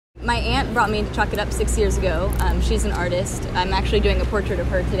My aunt brought me to Chalk It Up 6 years ago. She's an artist. I'm actually doing a portrait of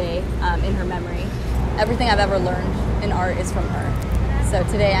her today in her memory. Everything I've ever learned in art is from her. So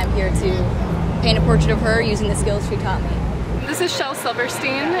today I'm here to paint a portrait of her using the skills she taught me. This is Shel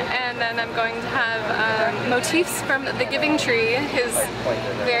Silverstein, and then I'm going to have motifs from The Giving Tree, his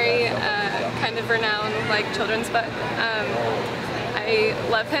very kind of renowned children's book. I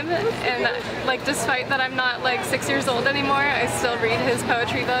love him, and despite that I'm not 6 years old anymore, I still read his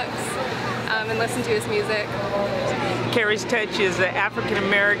poetry books and listen to his music. Carrie's Touch is an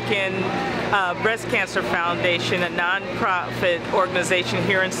African-American breast cancer foundation, a non-profit organization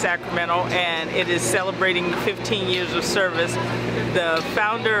here in Sacramento, and it is celebrating 15 years of service. The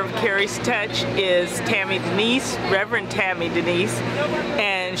founder of Carrie's Touch is Tammy Denise, Reverend Tammy Denise,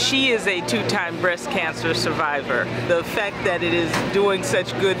 and she is a two-time breast cancer survivor. The fact that it is doing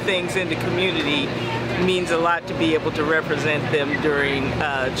such good things in the community means a lot to be able to represent them during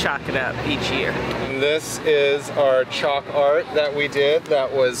Chalk It Up each year. This is our chalk art that we did.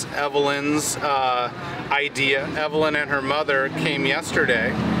 That was Evelyn's idea. Evelyn and her mother came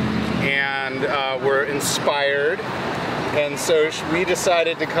yesterday and were inspired, and so we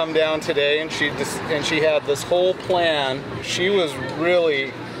decided to come down today, and she had this whole plan. She was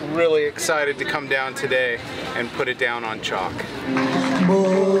really excited to come down today and put it down on chalk.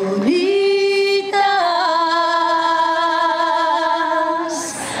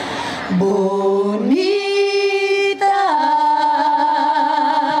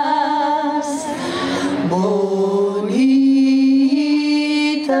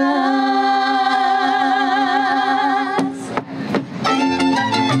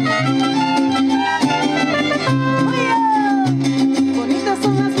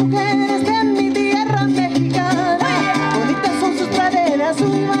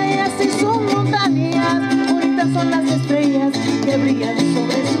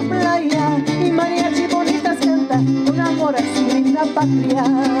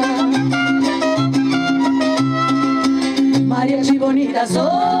 Mariachi bonita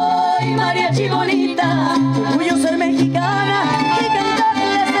soy, mariachi bonita.